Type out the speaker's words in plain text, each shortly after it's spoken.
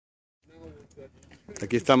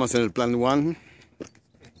Aquí estamos en el Plan One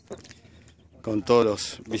con todos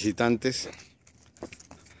los visitantes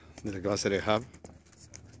de lo que va a ser el hub.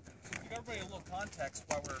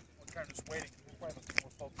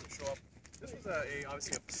 This was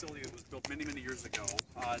obviously a facility that was built many years ago.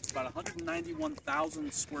 It's about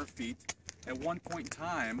 191,000 square feet. At one point in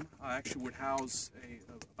time, actually would house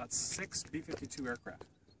about 6 B-52 aircraft.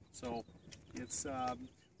 So it's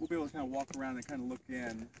we'll be able to kind of walk around and kind of look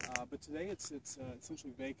in. But today it's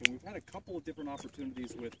essentially vacant. We've had a couple of different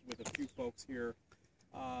opportunities with a few folks here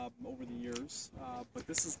over the years, but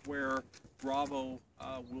this is where Bravo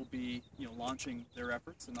will be, launching their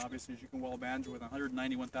efforts. And obviously, as you can well imagine, with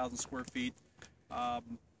 191,000 square feet,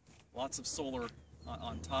 lots of solar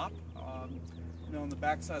on top. On the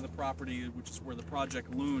back side of the property, which is where the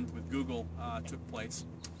project Loon with Google took place.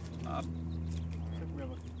 We have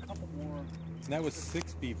a couple more. And that was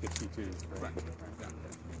 6 B-52s, right? Right. Yeah.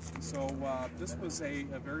 So this was a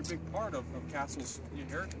very big part of Castle's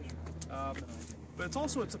heritage. But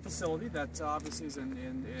it's a facility that obviously is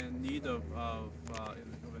in need of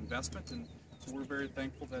investment, and so we're very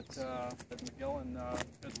thankful that Miguel and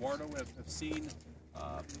Eduardo have seen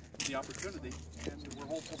the opportunity, and we're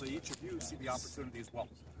hopeful that each of you see the opportunity as well.